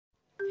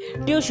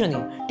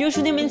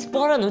টিউশনি মিন্স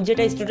পড়ানো,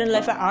 যেটা স্টুডেন্ট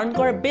লাইফে আর্ন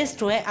করার বেস্ট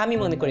ওয়ে আমি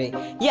মনে করি।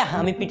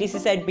 আমি পিটিসি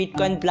সাইট,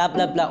 বিটকয়েন, ব্লা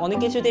ব্লা ব্লা অনেক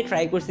কিছুতে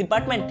ট্রাই করছি,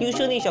 বাট ম্যান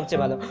টিউশনই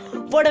সবচেয়ে ভালো।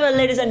 Whatever,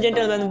 ladies and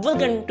gentlemen,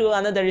 welcome to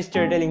another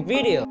storytelling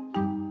video.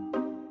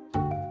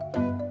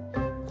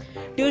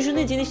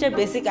 টিউশনি জিনিসটার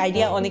বেসিক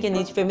আইডিয়া অনেকে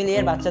নিজ ফ্যামিলি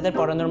এর বাচ্চাদের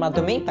পড়ানোর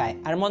মাধ্যমেই পায়।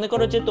 আর মনে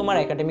করো যে তোমার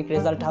একাডেমিক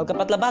রেজাল্ট হালকা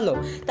পাতলা ভালো,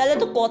 তাহলে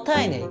তো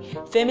কথাই নেই,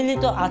 ফ্যামিলি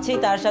তো আছেই,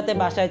 তার সাথে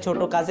বাসায় ছোট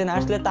কাজিন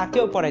আসলে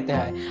তাকেও পড়াইতে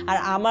হয়। আর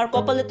আমার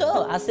কপালে তো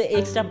আছে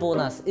এক্সট্রা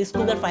বোনাস।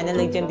 স্কুলের ফাইনাল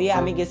এক্সাম দিয়ে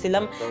আমি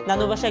গেছিলাম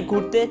নানু বাসায়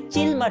ঘুরতে,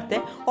 চিল মারতে।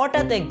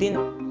 হঠাৎ একদিন,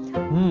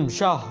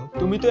 শাহ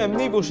তুমি তো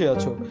এমনিই বসে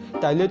আছো,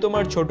 তাইলে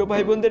তোমার ছোট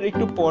ভাই বোনদের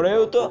একটু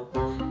পড়ায়ও তো।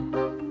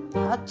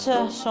 আচ্ছা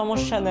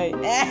সমস্যা নাই,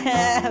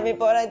 আমি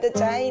পড়াইতে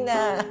চাই না।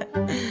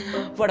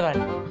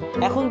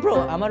 এখন ব্রো,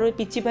 আমার ওই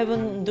পিচ্চি ভাই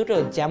বোন দুটো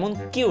যেমন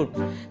কিউট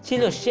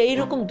ছিল, সেই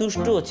রকম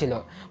দুষ্টুও ছিল।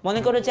 মনে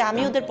করো যে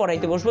আমি ওদের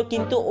পড়াইতে বসবো,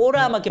 কিন্তু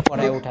ওরা আমাকে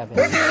পড়ায় উঠাবে।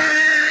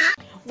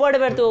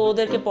 তো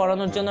ওদেরকে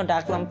পড়ানোর জন্য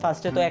ডাকলাম।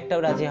 ফার্স্টে তো একটাও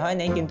রাজি হয়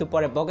নাই, কিন্তু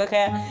পরে বকা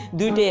খায়া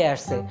দুইটাই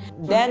আসছে।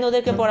 দেন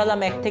ওদেরকে পড়ালাম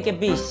 1 থেকে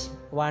 20,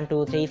 1 2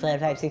 3 4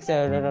 5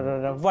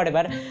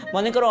 6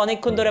 মনে করো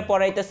অনেকক্ষণ ধরে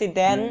পড়াইতেছি।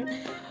 দেন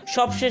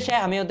সবশেষে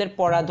আমি ওদের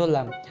পড়া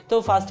ধরলাম। তো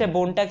ফার্স্টে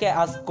বোনটাকে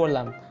আস্ক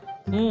করলাম,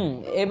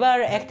 এবার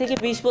 1 থেকে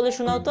 20 বলে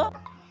শোনাও তো।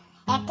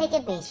 1 থেকে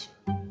 20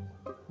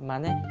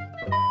 মানে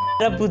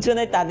বুঝো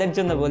নাই, তাদের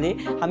জন্য বলি।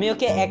 আমি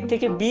ওকে 1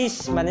 থেকে 20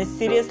 মানে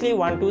সিরিয়াসলি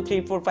 1 2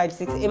 3 4 5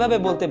 6 এভাবে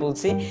বলতে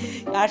বলছি,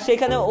 আর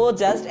সেখানে ও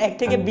জাস্ট 1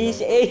 থেকে 20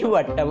 এই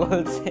ওয়ার্ডটা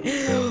বলছে।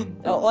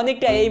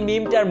 অনেকটা এই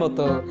মিমটার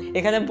মতো,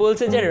 এখানে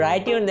বলছে যে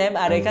রাইট ইউর নেম,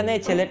 আর এখানে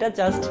ছেলেটা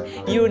জাস্ট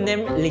ইউর নেম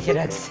লিখে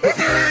রাখছে।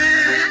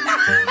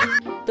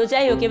 তো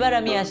যাই হোক, এবার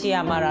আমি আসি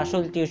আমার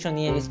আসল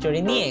টিউশনের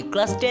স্টোরি নিয়ে।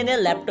 ক্লাস 10 এর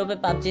ল্যাপটপে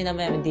পাবজি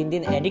নামে আমি দিন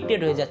দিন অ্যাডিক্টেড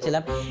হয়ে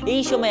যাচ্ছিলাম।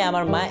 এই সময়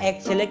আমার মা এক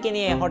ছেলেকে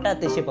নিয়ে হঠাৎ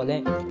এসে বলে,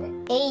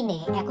 এই নে,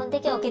 এখন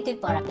থেকে ওকে তুই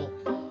পড়াবি।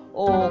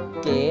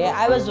 ওকে,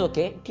 আই ওয়াজ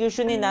ওকে।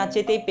 টিউশনি না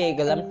চেতেই পেয়ে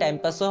গেলাম, টাইম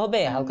পাসও হবে,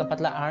 হালকা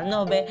পাতলা আর্নও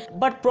হবে।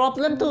 বাট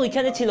প্রবলেম তো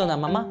ওইখানে ছিল না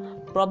মামা।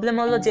 প্রবলেম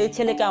হলো, যেই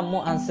ছেলেকে আম্মু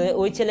আনছে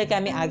ওই ছেলেকে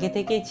আমি আগে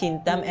থেকেই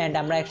চিনতাম, অ্যান্ড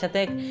আমরা একসাথে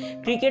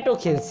ক্রিকেটও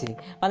খেলছি,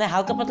 মানে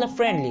হালকা পাতলা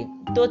ফ্রেন্ডলি।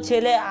 তো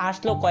ছেলে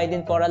আসলো,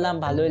 কয়েকদিন পড়ালাম,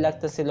 ভালোই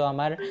লাগতেছিল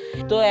আমার।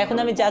 তো এখন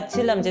আমি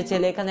যাচ্ছিলাম যে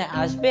ছেলে এখানে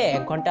আসবে,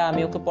 1 ঘন্টা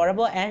আমি ওকে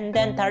পড়াবো, অ্যান্ড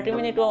দেন 30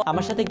 মিনিট ও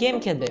আমার সাথে গেম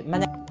খেলবে,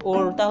 মানে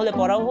ওর তাহলে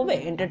পড়াও হবে,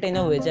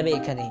 এন্টারটেইনও হয়ে যাবে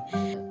এখানেই।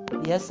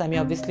 ইয়েস, আমি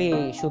অবভিয়াসলি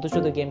শুধু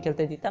শুধু গেম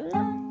খেলতে দিতাম না।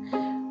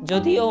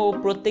 যদি ও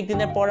প্রত্যেক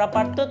দিনের পড়া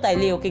পারতো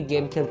তাইলে ওকে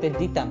গেম খেলতে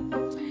দিতাম।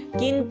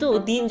 কিন্তু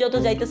দিন যত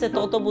যাইতেছে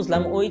তত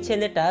বুঝলাম ওই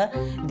ছেলেটা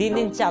দিন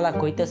দিন চালাক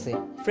হইতেছে।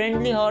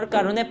 ফ্রেন্ডলি হওয়ার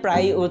কারণে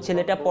প্রায় ও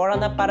ছেলেটা পড়া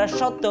না পারার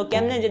সত্ত্বেও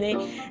কেমনে জানি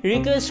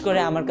রিকোয়েস্ট করে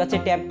আমার কাছে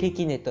ট্যাব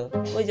ঠিকই নিত।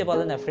 ওই যে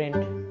বলে না ফ্রেন্ড,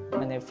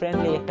 মানে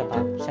ফ্রেন্ডলি একটা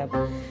ভাব সব।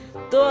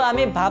 তো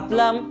আমি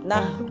ভাবলাম না,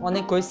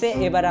 অনেক হয়েছে,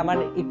 এবার আমার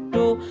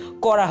একটু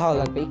করা হওয়া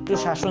লাগবে, একটু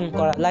শাসন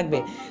করা লাগবে।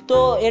 তো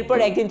এরপর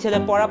একদিন ছেলে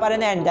পড়া পারে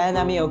না, অ্যান্ড দেন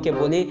আমি ওকে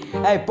বলি,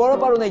 এই পড়া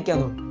পারো নাই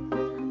কেন?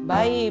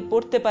 ভাই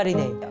পড়তে পারি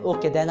নাই।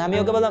 ওকে, দেন আমি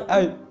ওকে বললাম,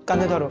 এই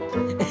কানে ধরো।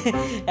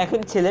 এখন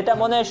ছেলেটা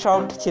মনে হয়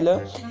শর্ট ছিল,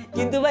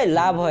 কিন্তু ভাই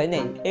লাভ হয়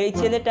নাই। এই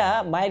ছেলেটা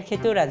মায়ের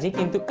খেতেও রাজি,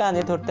 কিন্তু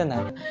কানে ধরতে না।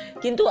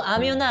 কিন্তু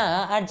আমিও না,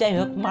 আর যাই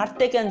হোক,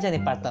 মারতে কেন জানি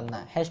পারতাম না।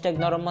 হ্যাশট্যাগ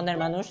নরম মনের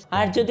মানুষ।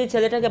 আর যদি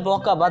ছেলেটাকে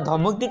বকা বা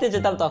ধমক দিতে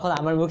যেতাম, তখন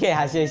আমার মুখে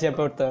হাসি এসে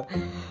পড়তো।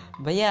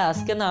 ভাইয়া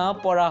আজকে না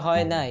পড়া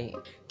হয় নাই।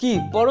 কি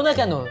পড়ো না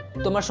কেন?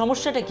 তোমার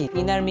সমস্যাটা কি?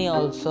 Inner me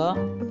also.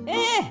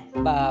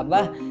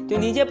 বাবা, তুই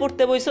নিজে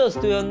পড়তে বইছস,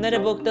 তুই অন্যরে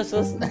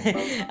বকতেছস।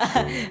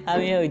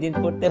 আমি ওই দিন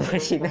পড়তে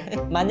বসি না,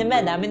 মানে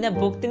ম্যান আমি না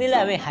বকতে নিলে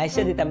আমি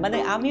হাসে দিতাম, মানে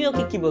আমি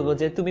ওকে কি বলবো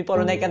যে তুমি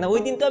পড়ো না কেন?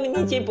 ওই দিন তো আমি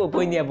নিজেই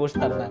বই নিয়ে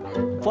বসতাম না।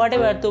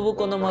 হোয়াটএভার, তবু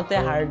কোনো মতে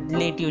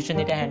হার্ডলি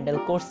টিউশনিটা হ্যান্ডেল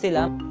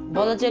করছিলাম।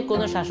 বলা যায়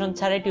কোনো শাসন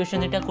ছাড়াই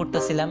টিউশনিটা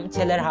করতেছিলাম।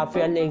 ছেলের হাফ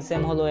ইয়ারলি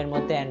এক্সাম হলো এর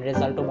মধ্যে, অ্যান্ড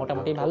রেজাল্টও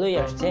মোটামুটি ভালোই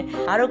আসছে।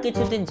 আরো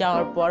কিছুদিন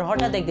যাওয়ার পর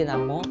হঠাৎ একদিন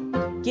আম্মু,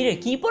 কিরে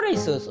কি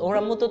পড়াইছস? ওর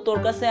আম্মু তো তোর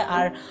কাছে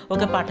আর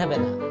ওকে পাঠাবে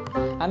না।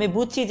 আমি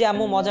বুঝছি যে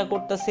আম্মু মজা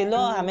করতেছিল,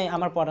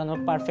 আমার পড়ানো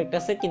পারফেক্ট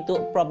আছে, কিন্তু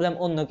প্রবলেম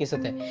অন্য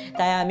কিছুতে।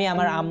 তাই আমি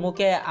আমার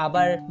আম্মুকে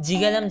আবার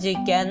জিজ্ঞাসলাম যে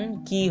কেন,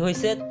 কি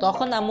হয়েছে।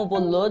 তখন আম্মু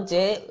বলল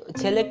যে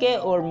ছেলেকে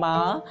ওর মা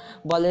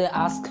বলে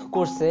আস্ক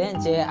করছে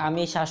যে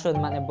আমি শাসন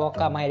মানে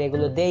বকা মায়ের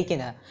এগুলো দেই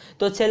কিনা।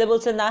 তো ছেলে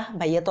বলছে না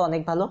ভাইয়া তো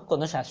অনেক ভালো,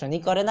 কোনো শাসনই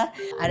করে না।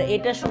 আর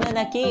এটা শুনে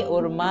নাকি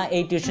ওর মা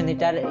এই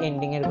টিউশনিটার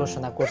এন্ডিং এর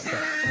ঘোষণা করছে।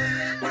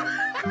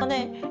 মানে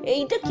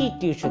এইটা কি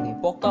টিউশনি?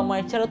 বকা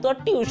মায়ের ছাড়া তো আর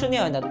টিউশনি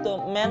হয় না। তো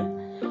ম্যান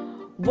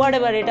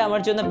হোয়াটএভার, এটা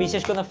আমার জন্য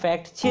বিশেষ কোনো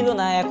ফ্যাক্ট ছিল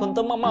না। এখন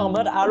তো মামা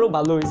আমার আরো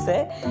ভালো হয়েছে।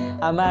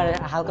 আমার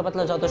হালকা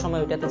পাতলা যত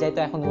সময় ওইটাতে যাইতো,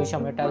 এখন ওই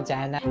সময়টাও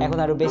যায় না। এখন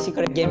আরো বেশি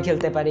করে গেম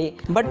খেলতে পারি।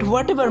 বাট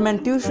হোয়াটএভার ম্যান,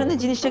 টিউশনের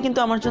জিনিসটা কিন্তু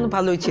আমার জন্য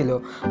ভালোই ছিল।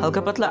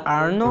 হালকা পাতলা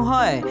আর্নও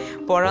হয়,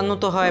 পড়ানো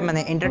তো হয়,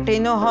 মানে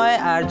এন্টারটেইনও হয়।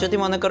 আর যদি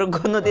মনে করো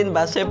কোনোদিন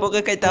বাসায়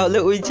পোকা খাই, তাহলে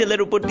ওই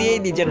ছেলের উপর দিয়েই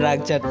নিজের রাগ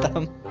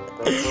ঝাড়তাম।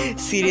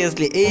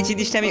 সিরিয়াসলি এই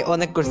জিনিসটা আমি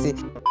অনেক করছি।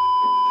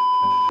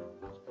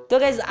 তো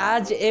গাইজ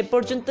আজ এ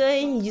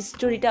পর্যন্তই।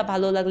 স্টোরিটা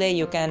ভালো লাগলে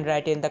you can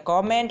write in the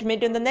comment.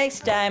 Meet in the next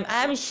time.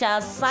 I am Shah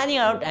signing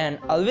out and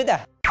অলবিদা।